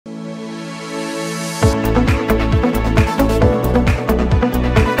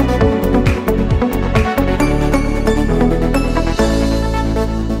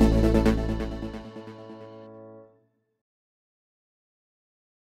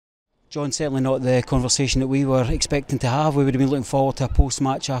John, certainly not the conversation that we were expecting to have. We would have been looking forward to a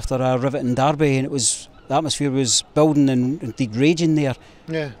post-match after a riveting derby, and the atmosphere was building and indeed raging there.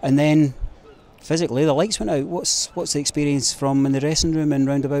 Yeah. And then physically the lights went out. What's the experience from in the dressing room and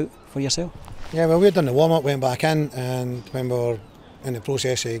roundabout for yourself? Yeah, well, we'd done the warm-up, went back in, and when we were in the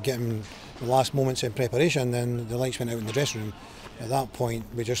process of getting the last moments in preparation, then the lights went out in the dressing room. At that point,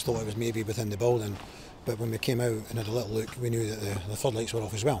 we just thought it was maybe within the building, but when we came out and had a little look, we knew that the floodlights were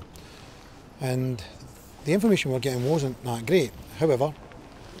off as well. And the information we were getting wasn't that great. However,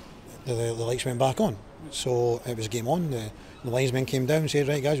 the lights went back on, so it was game on. The linesmen came down and said,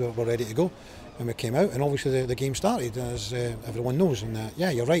 right guys, we're ready to go. And we came out, and obviously the game started, as everyone knows. And yeah,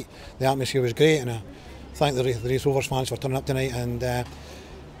 you're right, the atmosphere was great, and I thank the Raith Rovers fans for turning up tonight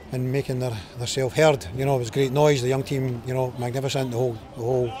and making themselves heard. You know, it was great noise, the young team, you know, magnificent, the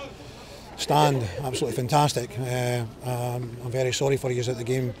whole stand, absolutely fantastic. I'm very sorry for you that the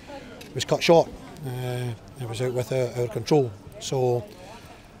game was cut short. It was out with our control. So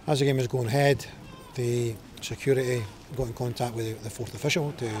as the game was going ahead, the security got in contact with the fourth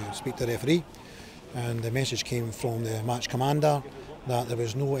official to speak to the referee, and the message came from the match commander that there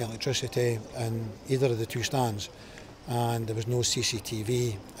was no electricity in either of the two stands, and there was no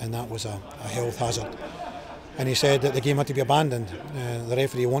CCTV, and that was a health hazard. And he said that the game had to be abandoned. The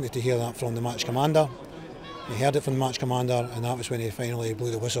referee wanted to hear that from the match commander. He heard it from the match commander, and that was when he finally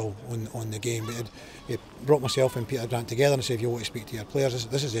blew the whistle on the game. He brought myself and Peter Grant together and said, if you want to speak to your players,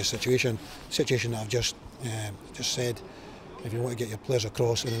 this is the situation that I've just said. If you want to get your players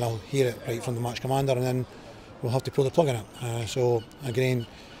across, and then I'll hear it right from the match commander, and then we'll have to pull the plug on it. So again,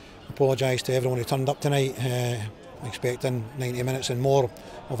 apologise to everyone who turned up tonight, expecting 90 minutes and more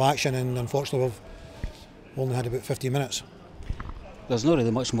of action, and unfortunately we've only had about 50 minutes. There's not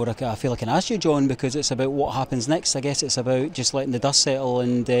really much more I feel I can ask you, John, because it's about what happens next. I guess it's about just letting the dust settle,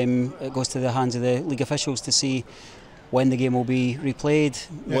 and it goes to the hands of the league officials to see when the game will be replayed,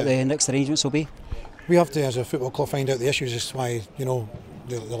 what the next arrangements will be. We have to, as a football club, find out the issues. That's why, you know,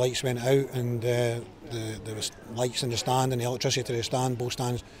 the lights went out, and there was lights in the stand and the electricity to the stand. Both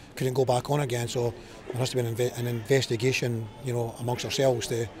stands couldn't go back on again, so there has to be an investigation, you know, amongst ourselves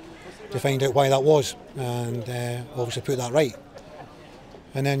to find out why that was, and obviously put that right.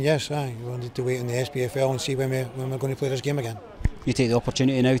 And then yes, we'll need to wait in the SPFL and see when we're going to play this game again. You take the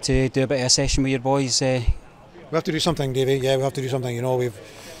opportunity now to do a bit of a session with your boys. We have to do something, Davey. Yeah, we have to do something. You know,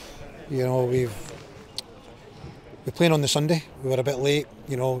 we're playing on the Sunday. We were a bit late,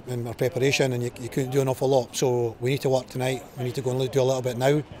 you know, in our preparation, and you couldn't do an awful lot. So we need to work tonight. We need to go and do a little bit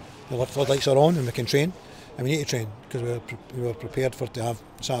now. The floodlights are on, and we can train, and we need to train because we were prepared to have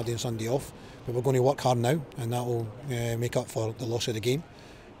Saturday and Sunday off. But we're going to work hard now, and that will make up for the loss of the game.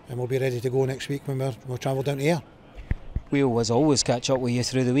 And we'll be ready to go next week when we'll travel down to Ayr. We'll, as always, catch up with you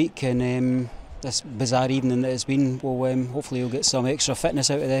through the week, and this bizarre evening that it's been, hopefully you'll get some extra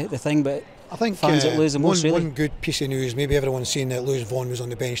fitness out of the thing. But I think fans that lose the most, really. One good piece of news, maybe everyone's seen that Lewis Vaughan was on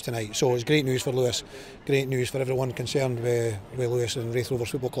the bench tonight, so it's great news for Lewis, great news for everyone concerned with Lewis and Raith Rovers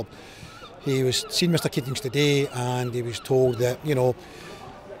Football Club. He was seen Mr Keatings today, and he was told that, you know,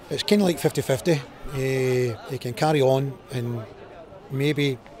 it's kind of like 50-50. He can carry on, and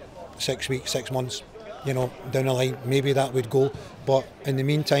maybe 6 weeks, 6 months, you know, down the line, maybe that would go. But in the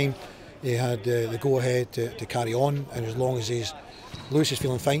meantime, he had the go-ahead to carry on, and as long as Lewis is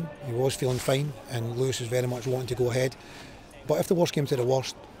feeling fine, he was feeling fine, and Lewis is very much wanting to go ahead. But if the worst came to the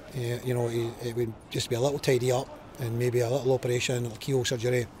worst, you know, it would just be a little tidy up, and maybe a little operation, a little keyhole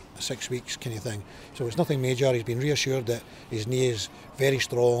surgery, 6 weeks kind of thing. So it's nothing major. He's been reassured that his knee is very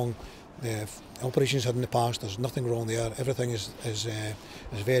strong. The operations had in the past, there's nothing wrong there. Everything is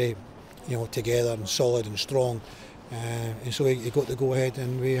very, you know, together and solid and strong. And so he got the go ahead,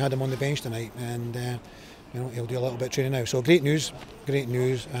 and we had him on the bench tonight, and you know, he'll do a little bit of training now. So great news,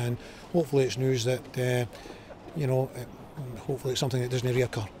 and hopefully it's news that you know, hopefully it's something that doesn't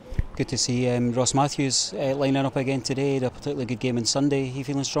reoccur. Good to see Ross Matthews lining up again today. Had a particularly good game on Sunday. He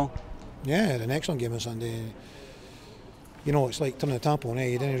feeling strong? Yeah, had an excellent game on Sunday. You know, it's like turning the tap on.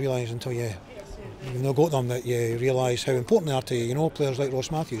 You didn't realise until you've not got them that you realise how important they are to you. You know, players like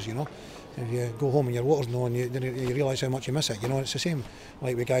Ross Matthews. You know, if you go home and your water's on, you realise how much you miss it. You know, it's the same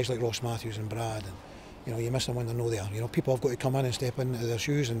like with guys like Ross Matthews and Brad. And, you know, you miss them when they're not there. You know, people have got to come in and step into their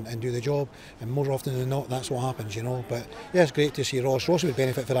shoes and do the job, and more often than not, that's what happens. You know, but yeah, it's great to see Ross. Ross would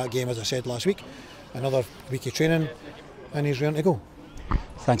benefit for that game, as I said last week. Another week of training, and he's ready to go.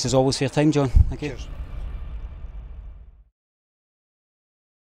 Thanks as always for your time, John. Thank you. Cheers.